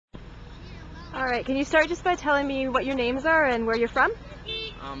All right, can you start just by telling me what your names are and where you're from?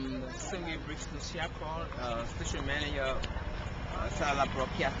 Cindy Brixton Siakon, Station Manager, Sarala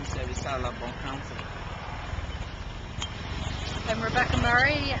Broadcasting Service, Sarala Bon County. I'm Rebecca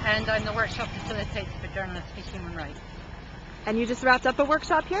Murray, and I'm the Workshop Facilitator for Journalists for Human Rights. And you just wrapped up a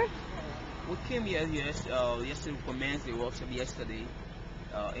workshop here? We came here yesterday, we commenced the workshop yesterday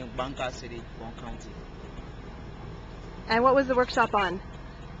in Gbanga City, Bon County. And what was the workshop on?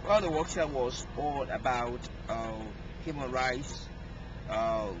 Well, the workshop was all about human rights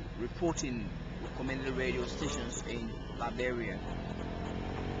reporting with community radio stations in Liberia.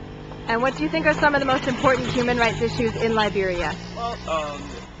 And what do you think are some of the most important human rights issues in Liberia? Well,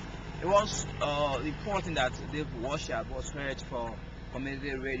 it was important that the workshop was heard for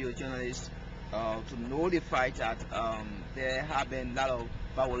community radio journalists to notify that there have been a lot of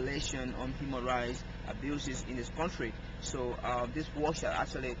violation on human rights abuses in this country. So this workshop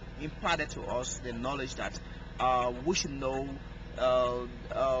actually imparted to us the knowledge that we should know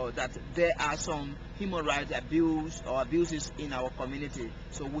that there are some human rights abuse or abuses in our community.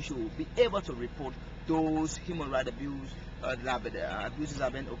 So we should be able to report those human rights abuses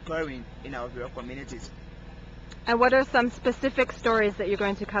have been occurring in our various communities. And what are some specific stories that you're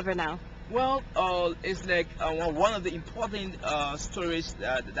going to cover now? Well, it's like one of the important stories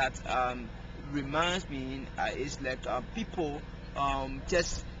that reminds me is like people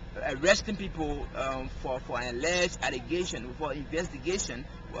just arresting people for an alleged allegation, for investigation,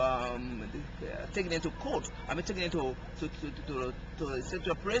 taking them to court. I mean, taking them to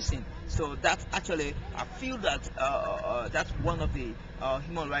central prison. So that's actually, I feel that that's one of the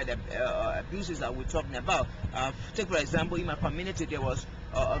human rights abuses that we're talking about. Take for example, in my community there was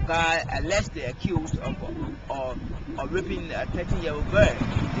a guy allegedly accused of raping a 13-year-old girl.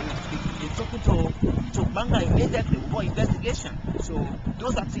 They took him to Gbanga immediately for investigation. So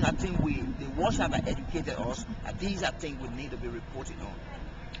those are things I think the workshop have educated us, and these are things we need to be reporting on.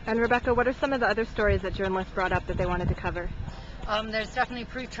 And Rebecca, what are some of the other stories that journalists brought up that they wanted to cover? There's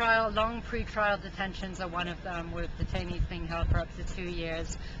definitely long pre-trial detentions are one of them, with detainees being held for up to 2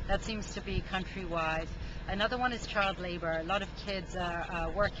 years. That seems to be countrywide. Another one is child labor. A lot of kids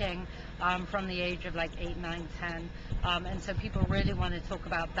are working from the age of like 8, 9, 10, and so people really want to talk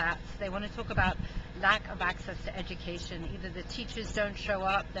about that. They want to talk about lack of access to education. Either the teachers don't show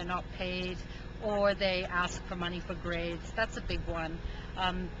up, they're not paid, or they ask for money for grades. That's a big one.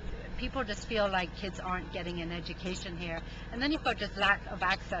 People just feel like kids aren't getting an education here. And then you've got just lack of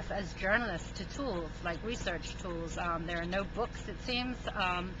access as journalists to tools, like research tools. There are no books, it seems.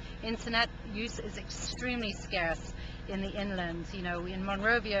 Internet use is extremely scarce in the inland. You know, in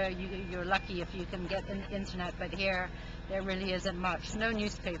Monrovia, you're lucky if you can get internet, but here, there really isn't much. No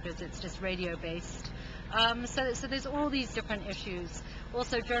newspapers, it's just radio-based. So there's all these different issues.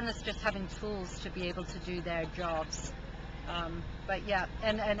 Also, journalists just having tools to be able to do their jobs. But yeah,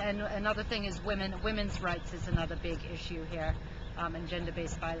 and another thing is women's rights is another big issue here, and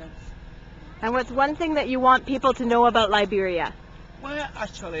gender-based violence. And what's one thing that you want people to know about Liberia? Well,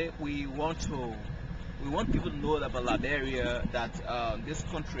 actually, we want people to know about Liberia, that this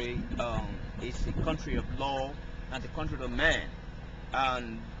country is a country of law and a country of man,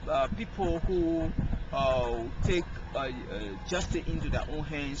 and people who take justice into their own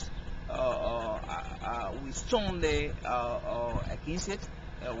hands, we strongly against it.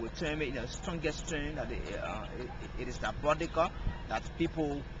 We term it in the strongest term that it is diabolical, that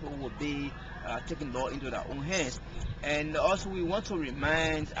people who will be taking law into their own hands. And also we want to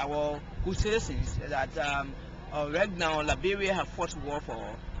remind our good citizens that right now Liberia have fought war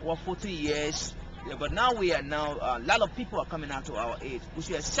for over 40 years, but now a lot of people are coming out to our aid. We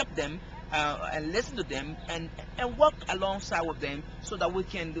should accept them and listen to them and work alongside with them so that we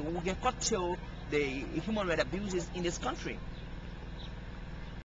can curtail the human rights abuses in this country.